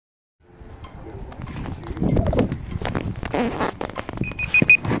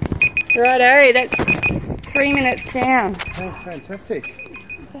Righto, that's 3 minutes down. Oh, fantastic.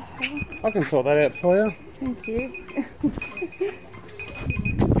 What the hell? I can sort that out for you. Thank you.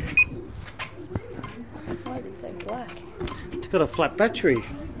 Why is it so black? It's got a flat battery.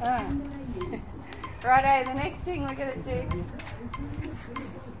 Ah. Righto, the next thing we're going to do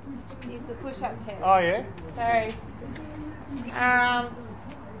is the push-up test. Oh yeah? So,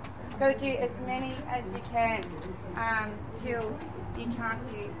 got to do as many as you can till you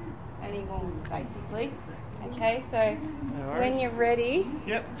can't do any more, basically. Okay, so when you're ready,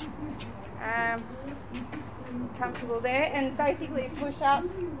 Yep. comfortable there, and basically push up,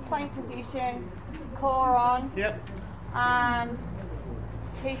 plank position, core on. Yep.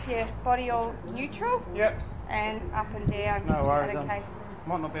 Keep your body all neutral. Yep. And up and down. No worries. Okay.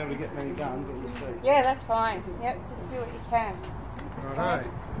 Might not be able to get many done, but we'll see. Yeah, that's fine. Yep, just do what you can. Righto.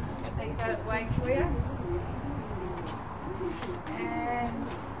 Get these out of the way for you. And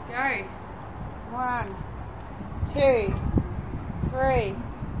go. 1, 2, 3,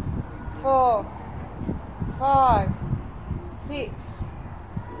 4, 5, 6,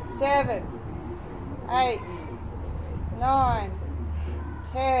 7, 8, 9,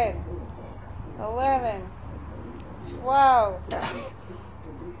 10, 11, 12,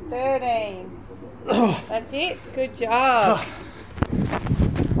 13. That's it. Good job.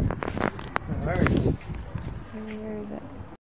 No worries.